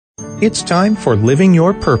It's time for Living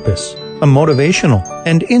Your Purpose, a motivational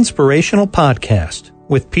and inspirational podcast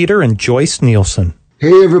with Peter and Joyce Nielsen.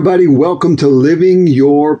 Hey everybody, welcome to Living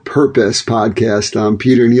Your Purpose podcast. I'm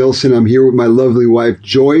Peter Nielsen. I'm here with my lovely wife,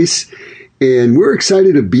 Joyce, and we're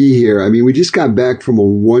excited to be here. I mean, we just got back from a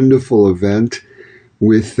wonderful event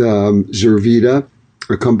with Zurvita,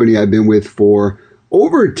 a company I've been with for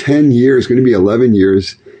over 10 years, going to be 11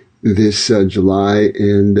 years this July,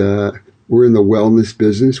 and we're in the wellness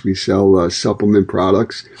business. We sell supplement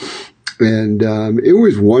products, and it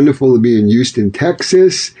was wonderful to be in Houston,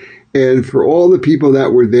 Texas. And for all the people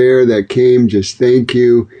that were there that came, just thank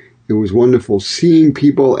you. It was wonderful seeing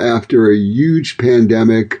people after a huge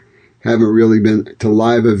pandemic. Haven't really been to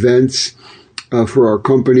live events for our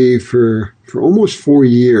company for almost 4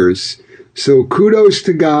 years. So kudos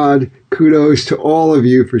to God, kudos to all of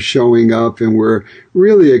you for showing up, and we're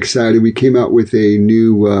really excited. We came out with a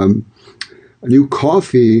new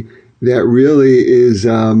coffee that really is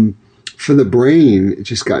for the brain. It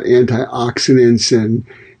just got antioxidants and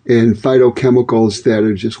phytochemicals that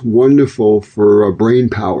are just wonderful for brain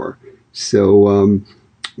power. So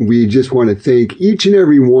we just want to thank each and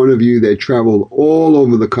every one of you that traveled all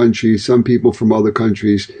over the country, some people from other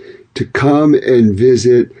countries, to come and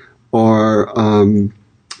visit our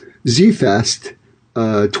Z-Fest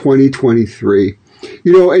 2023.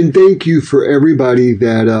 And thank you for everybody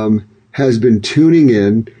that has been tuning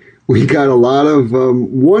in. We got a lot of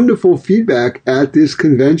wonderful feedback at this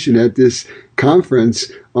convention, at this conference,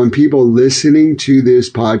 on people listening to this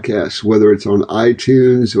podcast, whether it's on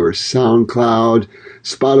iTunes or SoundCloud,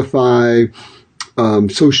 Spotify,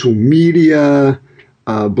 social media,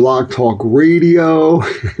 Blog Talk Radio,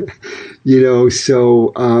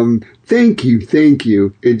 so thank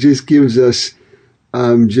you. It just gives us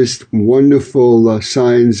just wonderful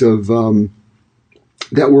signs of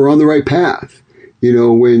that we're on the right path.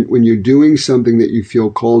 When you're doing something that you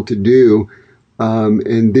feel called to do,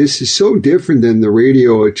 and this is so different than the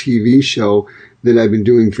radio or TV show that I've been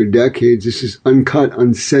doing for decades. This is uncut,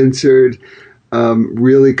 uncensored,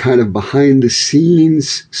 really kind of behind the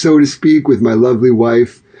scenes, so to speak, with my lovely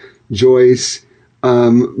wife, Joyce.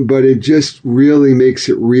 But it just really makes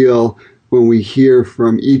it real when we hear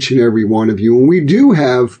from each and every one of you. And we do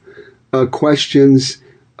have questions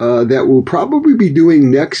that we'll probably be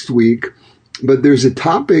doing next week. But there's a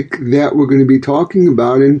topic that we're going to be talking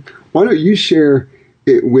about, and why don't you share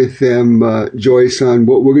it with them, Joyce, on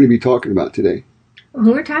what we're going to be talking about today?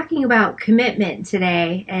 We're talking about commitment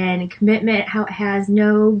today, and commitment, how it has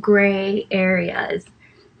no gray areas.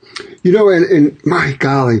 And my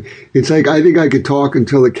golly, it's like I think I could talk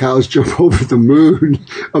until the cows jump over the moon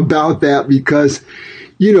about that, because,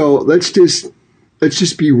 let's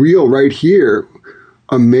just be real right here.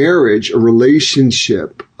 A marriage, a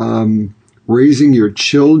relationship, raising your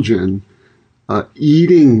children,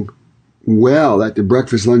 eating well at the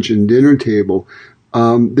breakfast, lunch, and dinner table,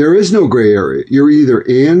 there is no gray area. You're either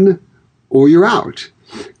in or you're out.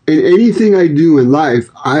 And anything I do in life,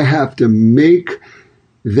 I have to make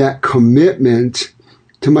that commitment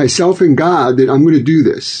to myself and God that I'm going to do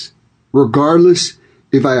this, regardless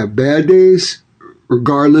if I have bad days,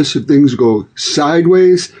 regardless if things go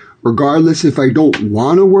sideways, regardless if I don't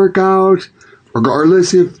want to work out,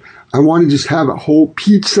 regardless if I want to just have a whole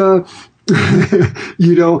pizza.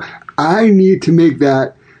 I need to make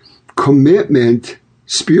that commitment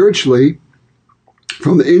spiritually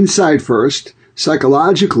from the inside first,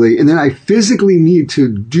 psychologically, and then I physically need to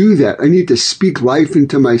do that. I need to speak life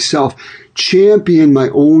into myself, champion my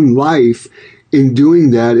own life in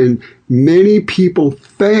doing that. And many people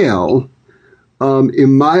fail,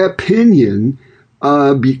 in my opinion,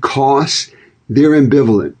 because they're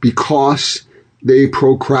ambivalent, because they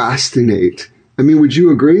procrastinate. I mean, would you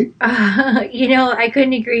agree? I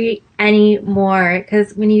couldn't agree any more,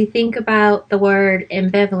 because when you think about the word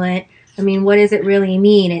ambivalent, I mean, what does it really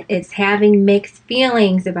mean? It's having mixed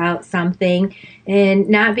feelings about something and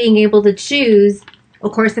not being able to choose a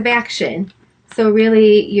course of action. So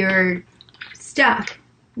really, you're stuck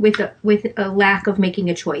with a lack of making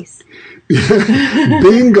a choice.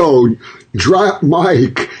 Bingo! Drop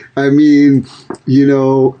mic. I mean,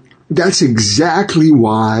 that's exactly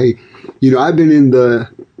why, I've been in the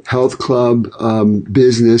health club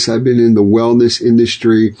business. I've been in the wellness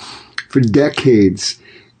industry for decades.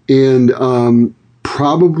 And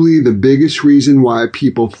probably the biggest reason why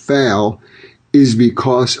people fail is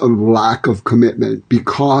because of lack of commitment,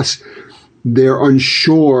 because they're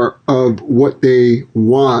unsure of what they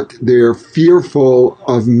want. They're fearful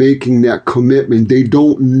of making that commitment. They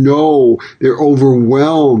don't know. They're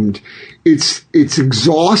overwhelmed. It's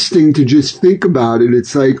exhausting to just think about it.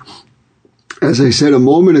 It's like, as I said a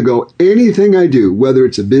moment ago, anything I do, whether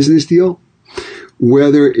it's a business deal,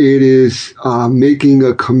 whether it is making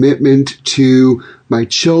a commitment to my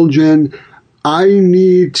children, I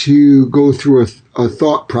need to go through a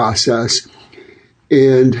thought process.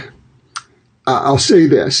 And I'll say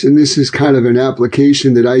this, and this is kind of an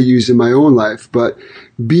application that I use in my own life, but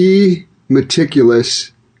be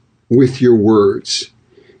meticulous with your words.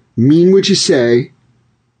 Mean what you say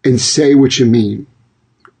and say what you mean.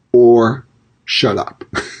 Or shut up,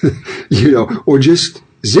 or just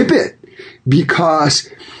zip it. Because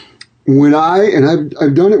when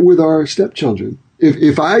I've done it with our stepchildren,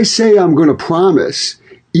 if I say I'm going to promise,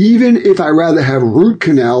 even if I rather have root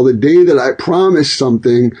canal the day that I promise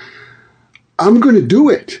something, I'm going to do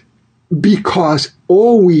it because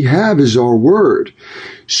all we have is our word.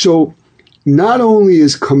 So not only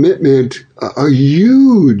is commitment a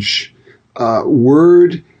huge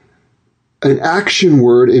word, an action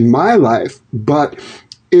word in my life, but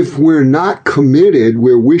if we're not committed,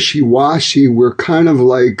 we're wishy-washy, we're kind of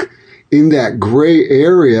like in that gray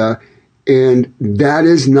area, and that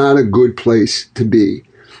is not a good place to be.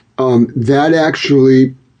 That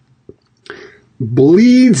actually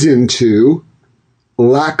bleeds into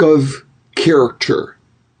lack of character,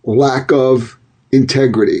 lack of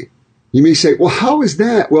integrity. You may say, well, how is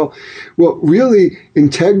that? Well, really,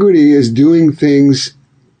 integrity is doing things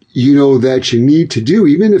that you need to do,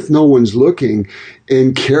 even if no one's looking.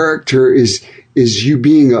 And character is you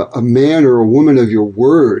being a man or a woman of your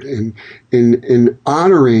word and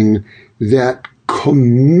honoring that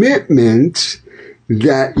commitment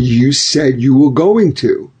that you said you were going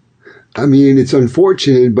to. I mean, it's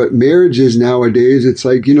unfortunate, but marriages nowadays, it's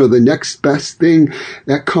like, the next best thing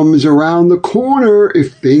that comes around the corner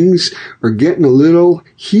if things are getting a little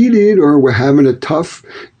heated or we're having a tough,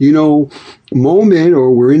 moment,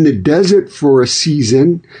 or we're in the desert for a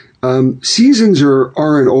season. Seasons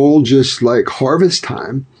aren't all just like harvest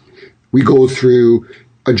time. We go through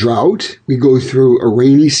a drought. We go through a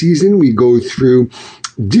rainy season. We go through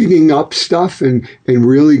digging up stuff and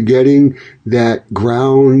really getting that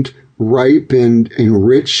ground ripe and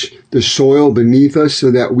enrich the soil beneath us so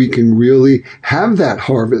that we can really have that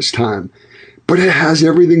harvest time. But it has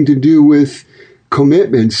everything to do with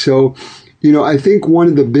commitment. So, I think one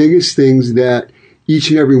of the biggest things that each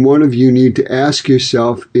and every one of you need to ask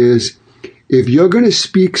yourself is, if you're going to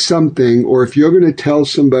speak something, or if you're going to tell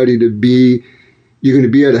somebody you're going to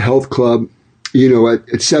be at a health club, at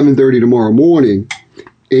 7:30 tomorrow morning,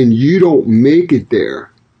 and you don't make it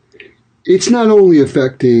there, it's not only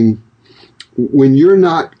affecting, when you're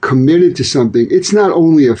not committed to something, it's not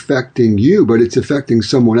only affecting you, but it's affecting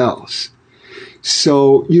someone else.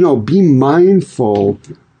 So, be mindful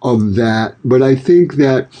of that. But I think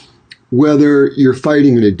that whether you're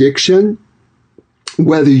fighting an addiction,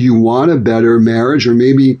 whether you want a better marriage, or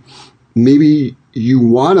maybe you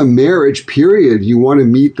want a marriage, period, you want to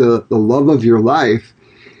meet the love of your life,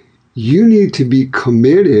 you need to be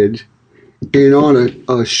committed and on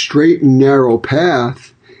a straight and narrow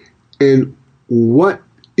path. And what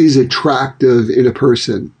is attractive in a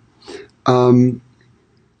person?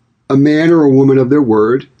 A man or a woman of their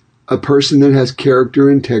word, a person that has character,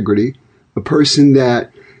 integrity, a person that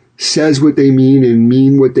says what they mean and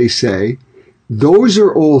mean what they say. Those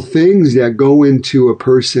are all things that go into a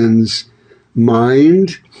person's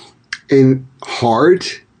mind and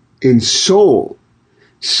heart and soul.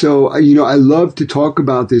 So, I love to talk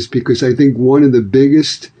about this because I think one of the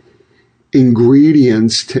biggest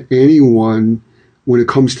ingredients to anyone when it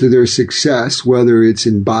comes to their success, whether it's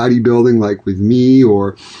in bodybuilding like with me,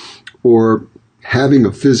 or having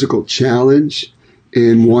a physical challenge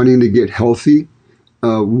and wanting to get healthy,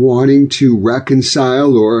 wanting to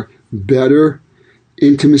reconcile or better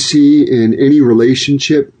intimacy in any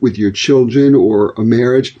relationship with your children or a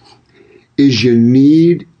marriage, is you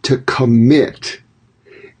need to commit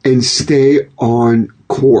and stay on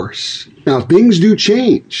course. Now, things do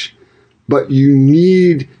change, but you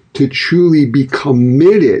need to truly be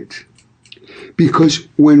committed, because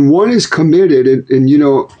when one is committed, and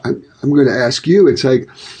I'm going to ask you, it's like,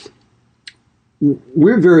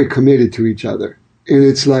 we're very committed to each other. And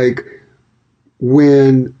it's like,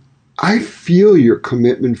 when I feel your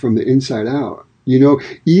commitment from the inside out,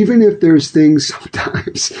 even if there's things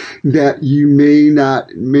sometimes that you may not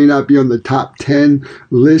be on the top 10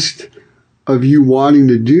 list of you wanting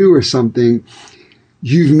to do or something,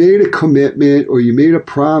 you've made a commitment or you made a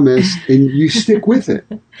promise and you stick with it.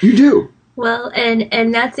 You do. Well,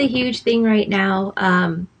 and that's a huge thing right now.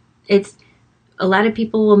 It's a lot of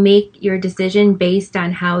people will make your decision based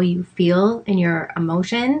on how you feel and your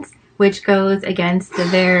emotions, which goes against the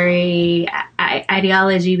very,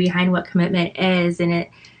 ideology behind what commitment is, and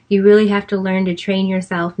you really have to learn to train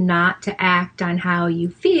yourself not to act on how you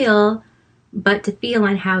feel, but to feel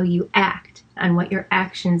on how you act, on what your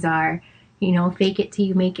actions are. Fake it till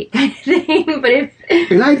you make it kind of thing.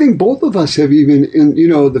 And I think both of us have, even in,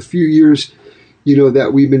 the few years,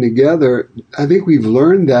 that we've been together, I think we've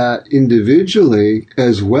learned that individually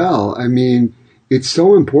as well. I mean, it's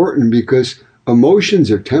so important because emotions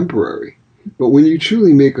are temporary. But when you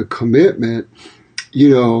truly make a commitment,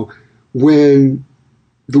 when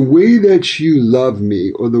the way that you love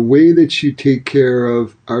me, or the way that you take care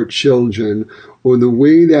of our children, or the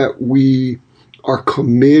way that we are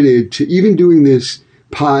committed to even doing this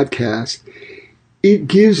podcast, it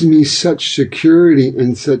gives me such security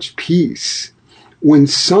and such peace. When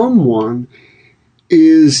someone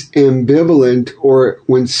is ambivalent, or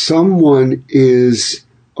when someone is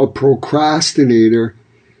a procrastinator,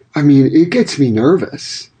 I mean, it gets me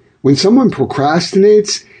nervous. When someone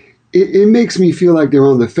procrastinates, it makes me feel like they're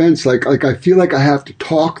on the fence. Like I feel like I have to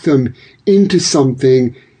talk them into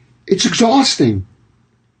something. It's exhausting.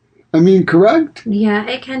 I mean, correct? Yeah,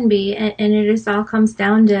 it can be. And it just all comes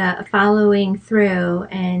down to following through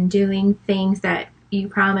and doing things that you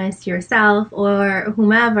promise yourself or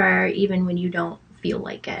whomever, even when you don't feel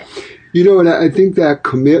like it. And I think that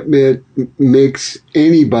commitment makes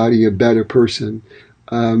anybody a better person,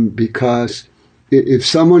 because if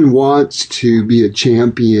someone wants to be a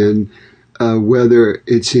champion, whether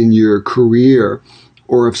it's in your career,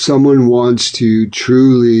 or if someone wants to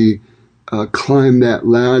truly climb that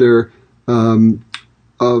ladder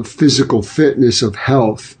of physical fitness, of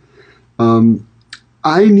health,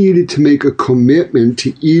 I needed to make a commitment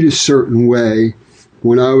to eat a certain way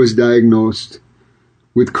when I was diagnosed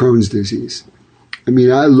with Crohn's disease. I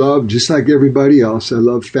mean, I love, just like everybody else, I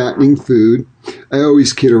love fattening food. I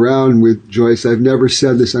always kid around with Joyce. I've never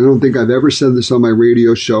said this. I don't think I've ever said this on my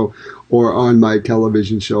radio show or on my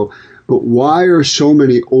television show. But why are so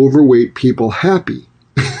many overweight people happy?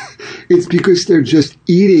 It's because they're just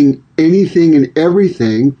eating anything and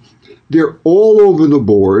everything. They're all over the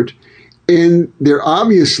board. And they're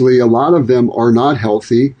obviously, a lot of them are not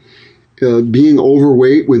healthy. Being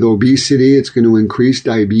overweight with obesity, it's going to increase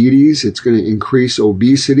diabetes. It's going to increase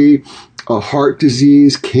obesity, heart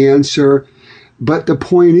disease, cancer. But the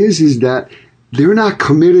point is that they're not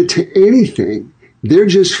committed to anything. They're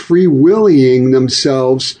just free-willing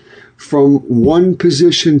themselves from one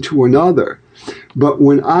position to another. But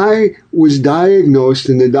when I was diagnosed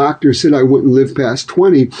and the doctor said I wouldn't live past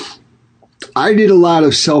 20, I did a lot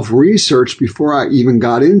of self-research before I even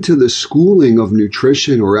got into the schooling of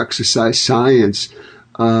nutrition or exercise science,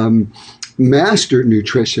 mastered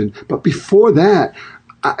nutrition. But before that,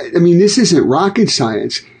 I mean, this isn't rocket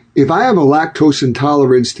science. If I have a lactose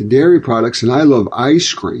intolerance to dairy products, and I love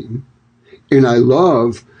ice cream, and I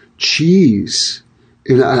love cheese,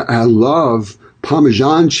 and I love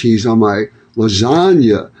Parmesan cheese on my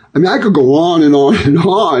lasagna. I mean, I could go on and on and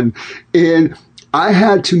on. And I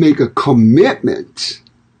had to make a commitment.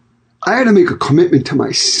 I had to make a commitment to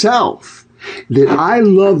myself that I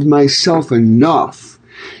loved myself enough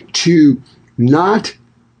to not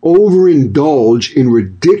overindulge in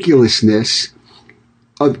ridiculousness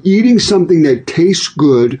of eating something that tastes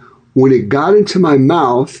good when it got into my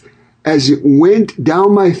mouth, as it went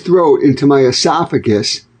down my throat into my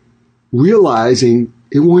esophagus, realizing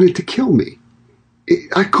it wanted to kill me.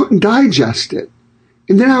 I couldn't digest it.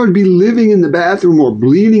 And then I would be living in the bathroom or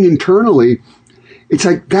bleeding internally. It's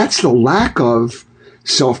like, that's the lack of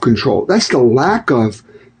self-control. That's the lack of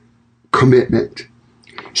commitment.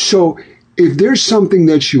 So if there's something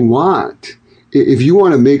that you want, if you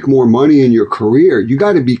want to make more money in your career, you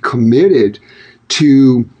got to be committed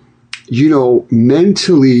to,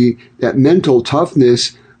 mentally, that mental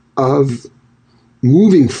toughness of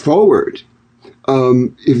moving forward.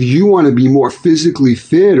 If you want to be more physically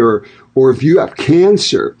fit, or if you have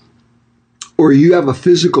cancer, or you have a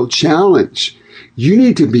physical challenge, you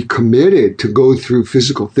need to be committed to go through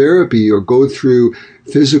physical therapy, or go through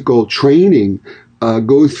physical training,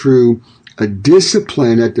 go through a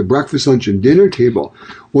discipline at the breakfast, lunch, and dinner table.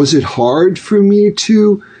 Was it hard for me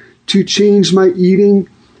to change my eating?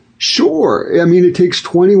 Sure. I mean, it takes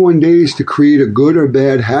 21 days to create a good or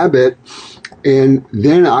bad habit. And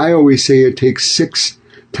then I always say it takes 6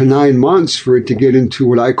 to 9 months for it to get into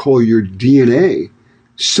what I call your DNA.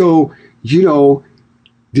 So,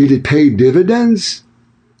 did it pay dividends?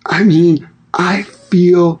 I mean, I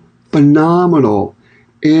feel phenomenal.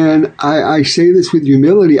 And I say this with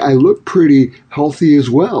humility. I look pretty healthy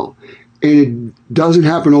as well. And it doesn't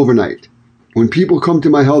happen overnight. When people come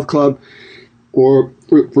to my health club, or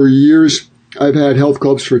for years, I've had health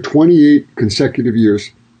clubs for 28 consecutive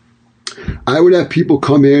years. I would have people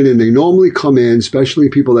come in, and they normally come in, especially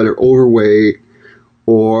people that are overweight,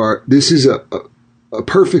 or this is a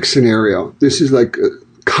perfect scenario. This is like a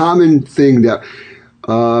common thing that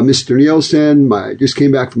Mr. Nielsen, just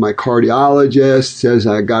came back from my cardiologist, says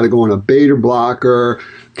I got to go on a beta blocker,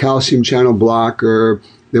 calcium channel blocker.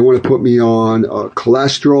 They want to put me on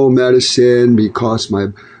cholesterol medicine because my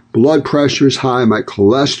blood pressure's high, my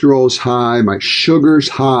cholesterol's high, my sugar's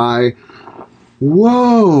high.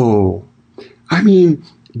 Whoa. I mean,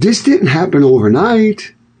 this didn't happen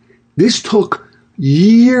overnight. This took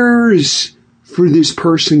years for this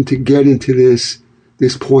person to get into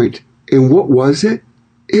this point. And what was it?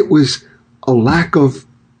 It was a lack of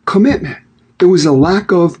commitment. It was a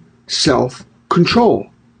lack of self-control.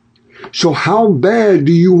 So how bad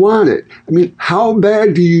do you want it? I mean, how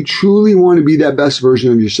bad do you truly want to be that best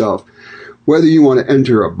version of yourself? Whether you want to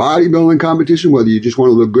enter a bodybuilding competition, whether you just want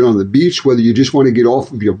to look good on the beach, whether you just want to get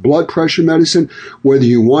off of your blood pressure medicine, whether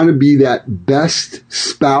you want to be that best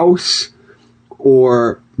spouse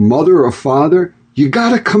or mother or father, you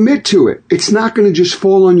got to commit to it. It's not going to just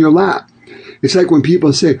fall on your lap. It's like when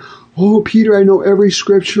people say, oh, Peter, I know every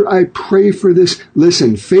scripture. I pray for this.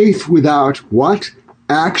 Listen, faith without what?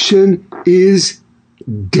 Action is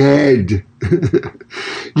dead.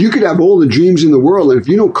 You could have all the dreams in the world, and if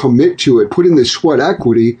you don't commit to it, put in the sweat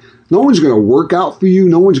equity, no one's going to work out for you.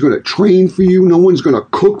 No one's going to train for you. No one's going to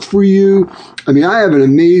cook for you. I mean, I have an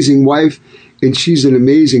amazing wife, and she's an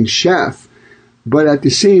amazing chef. But at the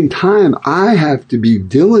same time, I have to be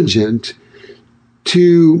diligent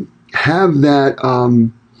to have that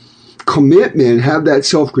commitment, have that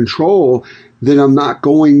self-control that I'm not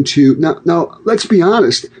going to. Now, let's be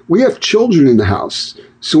honest. We have children in the house.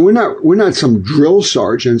 So we're not some drill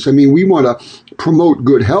sergeants. I mean, we want to promote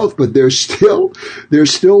good health, but there's still,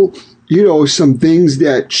 some things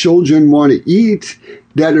that children want to eat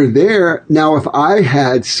that are there. Now, if I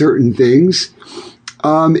had certain things,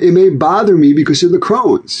 it may bother me because of the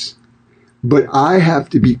Crohn's, but I have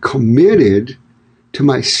to be committed to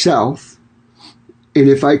myself. And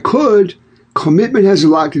if I could, commitment has a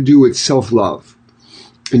lot to do with self-love.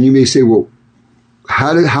 And you may say, well,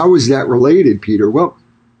 how is that related, Peter? Well,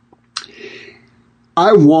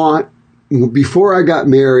 before I got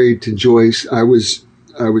married to Joyce, I was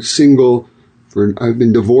single I've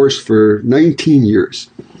been divorced for 19 years.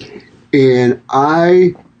 And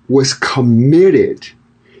I was committed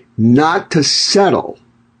not to settle.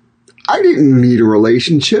 I didn't need a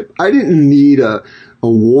relationship. I didn't need a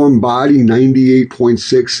warm body,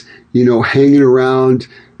 98.6, hanging around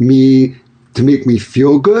me to make me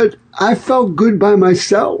feel good. I felt good by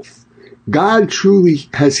myself. God truly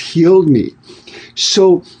has healed me.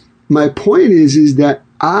 So my point is that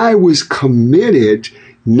I was committed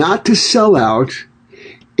not to sell out,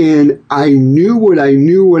 and I knew what I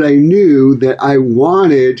knew that I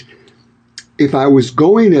wanted. If I was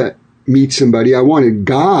going to meet somebody, I wanted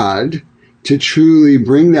God to truly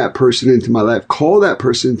bring that person into my life, call that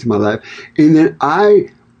person into my life, and then I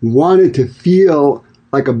wanted to feel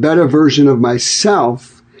like a better version of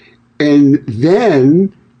myself, and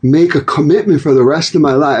then make a commitment for the rest of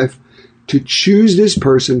my life to choose this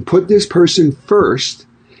person, put this person first,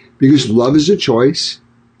 because love is a choice,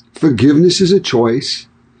 forgiveness is a choice.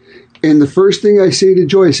 And the first thing I say to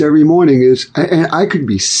Joyce every morning is, and I could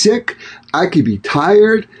be sick, I could be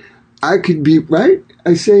tired, I could be, right?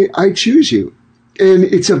 I say, I choose you. And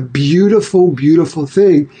it's a beautiful, beautiful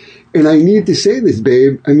thing. And I need to say this,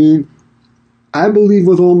 babe. I mean, I believe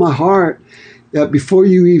with all my heart that before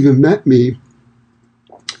you even met me,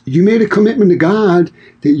 you made a commitment to God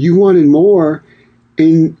that you wanted more.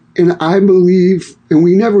 And I believe, and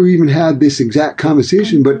we never even had this exact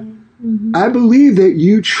conversation, but I believe that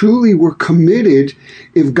you truly were committed.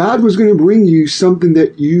 If God was going to bring you something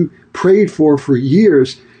that you prayed for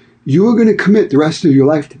years, you were going to commit the rest of your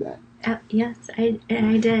life to that. Yes, I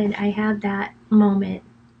did. I had that moment.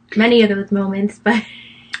 Many of those moments, but...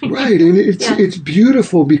 Right, and it's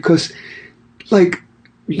beautiful because, I'm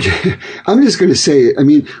just going to say it. I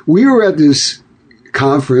mean, we were at this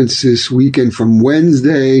conference this weekend from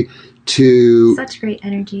Wednesday to... Such great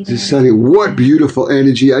energy there. To Sunday. What beautiful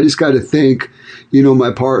energy. I just got to thank,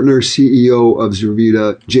 my partner, CEO of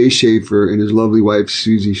Zurvita, Jay Schaefer, and his lovely wife,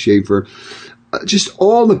 Susie Schaefer. Just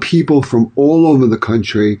all the people from all over the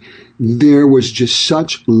country. There was just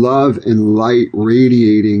such love and light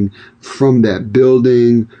radiating from that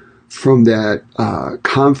building, from that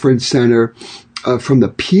conference center, from the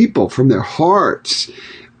people, from their hearts.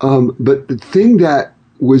 But the thing that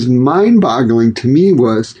was mind-boggling to me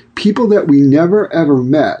was people that we never ever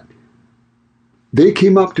met they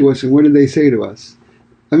came up to us and what did they say to us?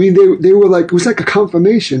 I mean, they were like, it was like a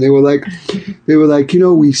confirmation. They were like,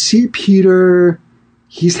 we see Peter,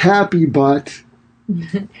 he's happy, but...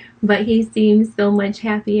 But he seems so much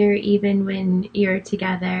happier even when you're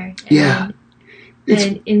together.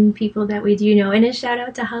 And in people that we do know. And a shout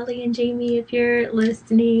out to Holly and Jamie if you're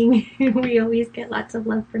listening. We always get lots of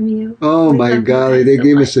love from you. Oh my golly, they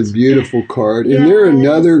gave us a beautiful card. And they're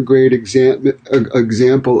another great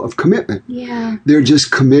example of commitment. Yeah. They're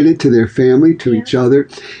just committed to their family, to each other.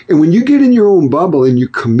 And when you get in your own bubble and you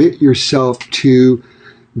commit yourself to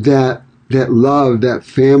that love, that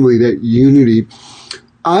family, that unity,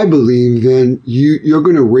 I believe then you're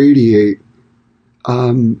going to radiate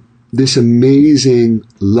this amazing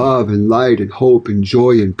love and light and hope and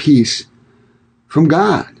joy and peace from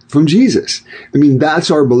God, from Jesus. I mean, that's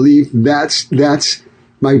our belief. That's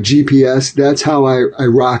my GPS. That's how I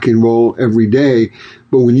rock and roll every day.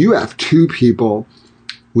 But when you have two people,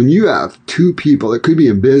 it could be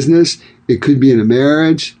in business, it could be in a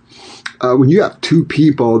marriage. When you have two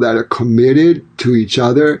people that are committed to each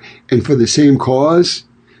other and for the same cause,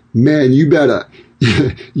 man, you better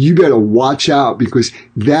watch out because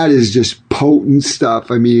that is just potent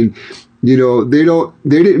stuff. I mean, they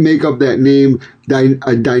didn't make up that name,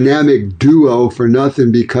 a dynamic duo for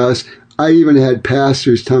nothing, because I even had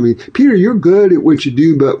pastors tell me, Peter, you're good at what you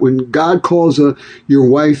do, but when God calls your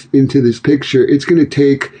wife into this picture, it's going to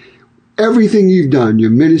take everything you've done,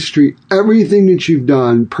 your ministry, everything that you've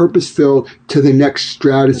done, purpose-filled, to the next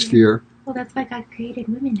stratosphere. Well, that's why God created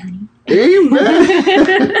women, honey. Amen.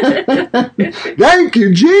 Thank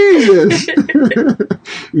you, Jesus.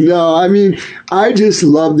 No, I mean, I just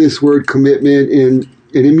love this word commitment, and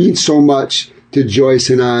it means so much to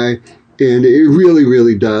Joyce and I, and it really,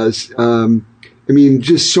 really does. I mean,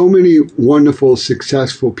 just so many wonderful,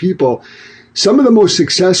 successful people. Some of the most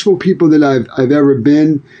successful people that I've ever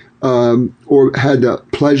been or had the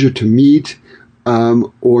pleasure to meet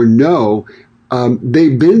or know,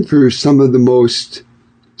 they've been through some of the most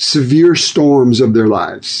severe storms of their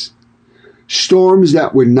lives. Storms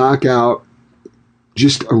that would knock out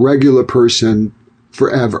just a regular person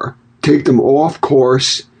forever. Take them off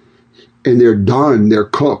course and they're done, they're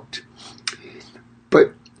cooked.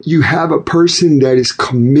 But you have a person that is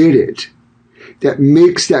committed, that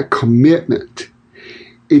makes that commitment.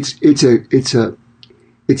 It's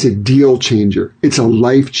a deal changer. It's a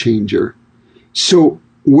life changer. So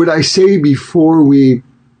what I say before we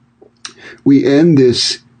end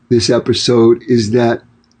this episode is that,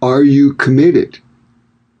 are you committed?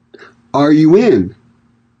 Are you in?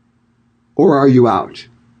 Or are you out?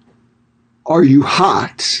 Are you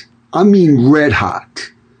hot? I mean red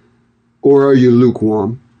hot. Or are you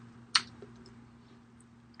lukewarm?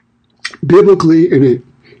 Biblically, and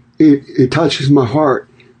it touches my heart,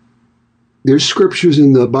 there's scriptures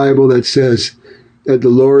in the Bible that says, that the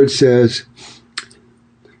Lord says,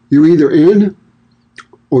 you're either in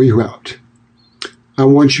or you're out. I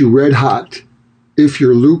want you red hot. If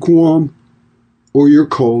you're lukewarm or you're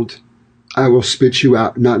cold, I will spit you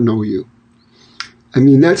out, not know you. I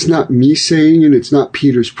mean, that's not me saying it. It's not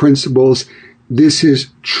Peter's principles. This is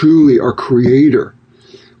truly our Creator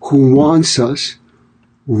who wants us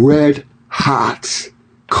red hot,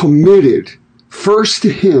 committed, first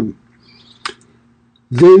to Him,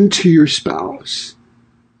 then to your spouse,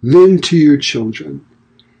 then to your children,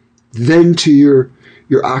 then to your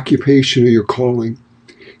occupation or your calling.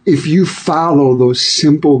 If you follow those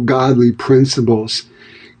simple godly principles,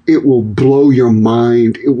 it will blow your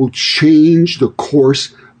mind. It will change the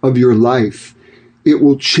course of your life. It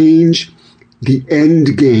will change the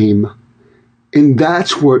end game. And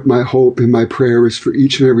that's what my hope and my prayer is for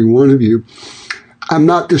each and every one of you. I'm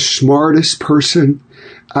not the smartest person.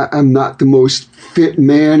 I'm not the most fit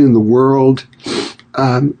man in the world.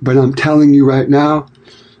 But I'm telling you right now,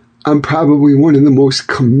 I'm probably one of the most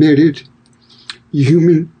committed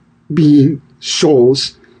human being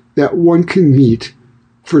souls that one can meet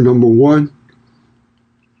for, number one,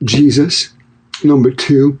 Jesus. Number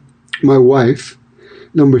two, my wife.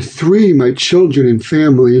 Number three, my children and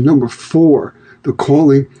family. And number four, the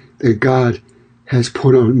calling that God has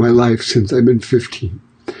put on my life since I've been 15.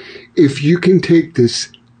 If you can take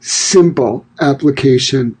this simple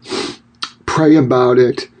application, pray about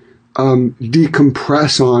it,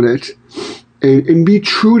 decompress on it, and be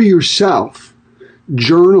true to yourself.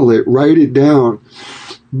 Journal it, write it down.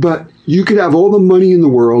 But you could have all the money in the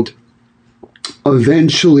world.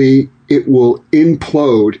 Eventually, it will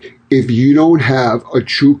implode if you don't have a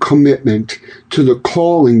true commitment to the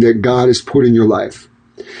calling that God has put in your life.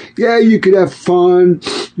 Yeah, you could have fun.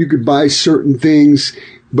 You could buy certain things.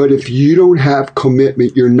 But if you don't have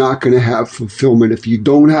commitment, you're not going to have fulfillment. If you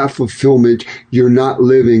don't have fulfillment, you're not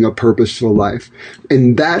living a purposeful life.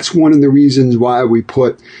 And that's one of the reasons why we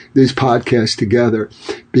put this podcast together,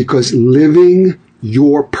 because living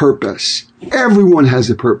your purpose, everyone has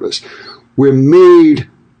a purpose. We're made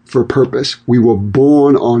for purpose. We were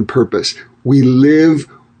born on purpose. We live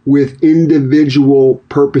with individual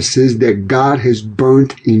purposes that God has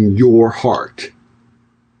burnt in your heart.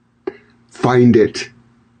 Find it.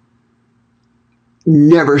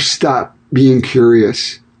 Never stop being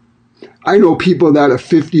curious. I know people that are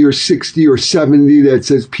 50 or 60 or 70 that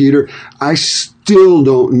says, Peter, I still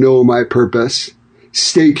don't know my purpose.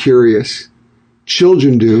 Stay curious.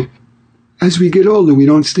 Children do. As we get older, we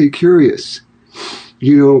don't stay curious.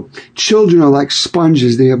 You know, children are like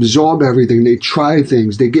sponges. They absorb everything. They try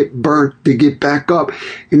things. They get burnt. They get back up.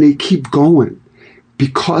 And they keep going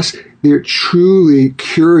because they're truly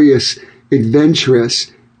curious,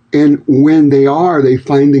 adventurous. And when they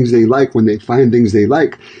find things they like. When they find things they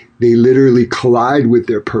like, they literally collide with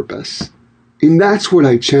their purpose. And that's what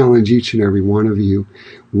I challenge each and every one of you.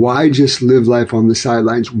 Why just live life on the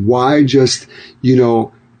sidelines? Why just,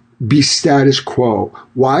 be status quo?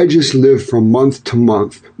 Why just live from month to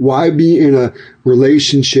month? Why be in a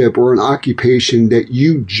relationship or an occupation that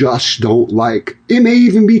you just don't like? It may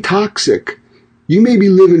even be toxic. You may be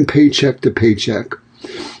living paycheck to paycheck.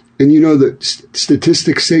 And the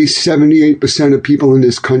statistics say 78% of people in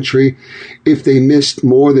this country, if they missed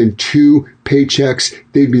more than 2 paychecks,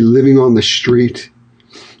 they'd be living on the street.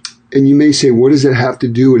 And you may say, what does it have to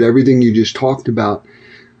do with everything you just talked about?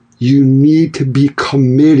 You need to be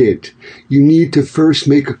committed. You need to first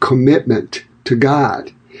make a commitment to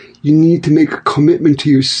God. You need to make a commitment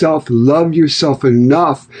to yourself, love yourself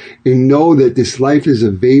enough, and know that this life is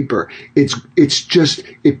a vapor.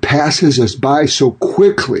 It passes us by so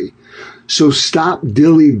quickly. So stop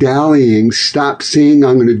dilly-dallying. Stop saying,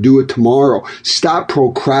 I'm going to do it tomorrow. Stop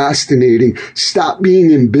procrastinating. Stop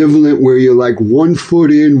being ambivalent where you're like 1 foot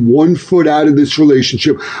in, 1 foot out of this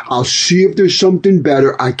relationship. I'll see if there's something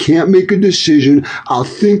better. I can't make a decision. I'll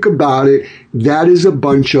think about it. That is a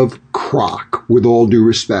bunch of crock, with all due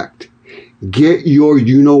respect. Get your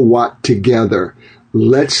you-know-what together.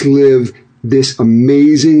 Let's live this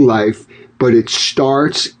amazing life, but it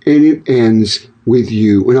starts and it ends with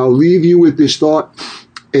you. And I'll leave you with this thought.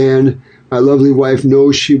 And my lovely wife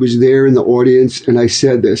knows she was there in the audience, and I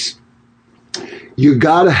said this. You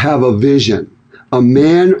got to have a vision. A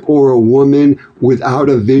man or a woman without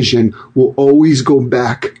a vision will always go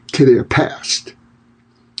back to their past.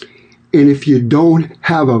 And if you don't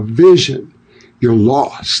have a vision, you're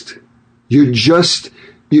lost. You're just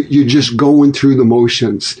going through the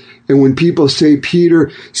motions. And when people say,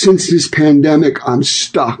 Peter, since this pandemic, I'm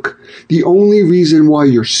stuck. The only reason why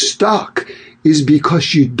you're stuck is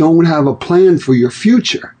because you don't have a plan for your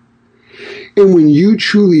future. And when you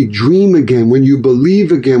truly dream again, when you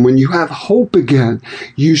believe again, when you have hope again,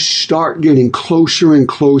 you start getting closer and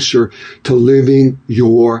closer to living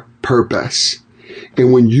your purpose.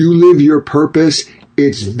 And when you live your purpose,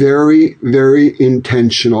 it's very, very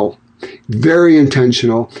intentional. Very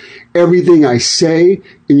intentional. Everything I say,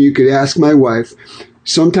 and you could ask my wife,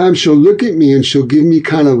 sometimes she'll look at me and she'll give me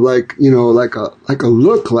kind of like a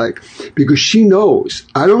look, because she knows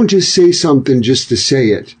I don't just say something just to say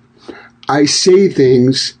it. I say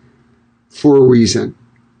things for a reason.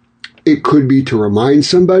 It could be to remind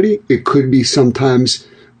somebody. It could be sometimes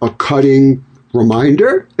a cutting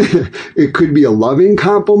reminder. It could be a loving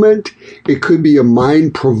compliment. It could be a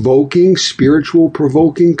mind-provoking,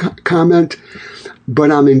 spiritual-provoking comment.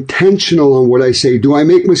 But I'm intentional on what I say. Do I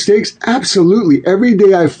make mistakes? Absolutely. Every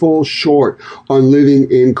day I fall short on living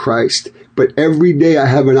in Christ. But every day I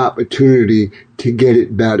have an opportunity to get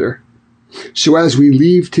it better. So as we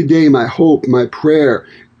leave today, my hope, my prayer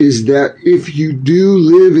is that if you do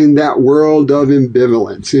live in that world of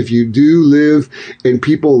ambivalence, if you do live and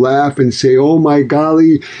people laugh and say, oh my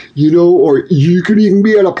golly, or you could even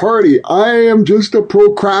be at a party, I am just a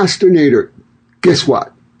procrastinator. Guess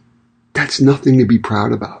what? That's nothing to be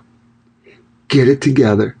proud about. Get it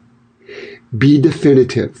together. Be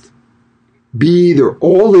definitive. Be either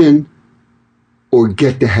all in or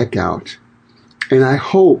get the heck out. And I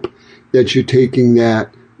hope that you're taking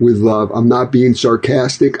that with love. I'm not being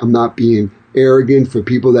sarcastic. I'm not being arrogant. For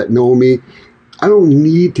people that know me, I don't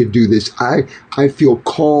need to do this. I feel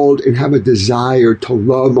called and have a desire to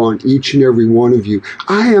love on each and every one of you.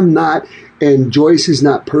 I am not, and Joyce is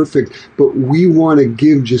not perfect, but we want to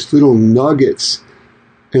give just little nuggets.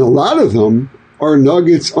 And a lot of them are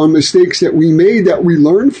nuggets on mistakes that we made that we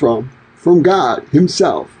learned from God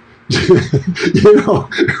himself.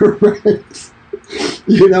 Right?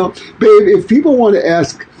 Babe, if people want to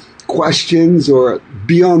ask questions or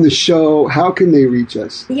be on the show, how can they reach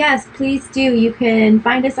us? Yes, please do. You can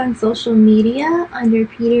find us on social media under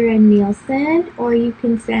Peter and Nielsen, or you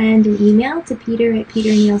can send an email to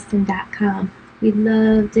peter@peternielsen.com. We'd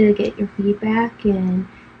love to get your feedback and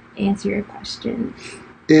answer your questions.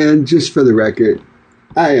 And just for the record,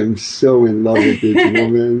 I am so in love with this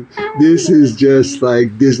woman. This is just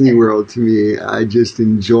like Disney World to me. I just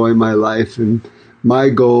enjoy my life, and my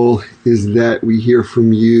goal is that we hear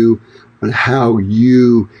from you on how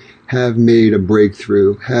you have made a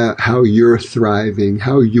breakthrough, how you're thriving,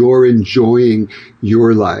 how you're enjoying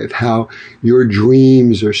your life, how your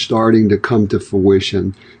dreams are starting to come to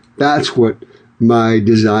fruition. That's what my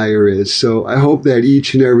desire is. So I hope that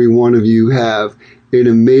each and every one of you have an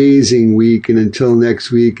amazing week. And until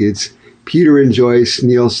next week, it's Peter and Joyce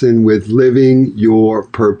Nielsen with Living Your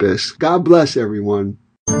Purpose. God bless everyone.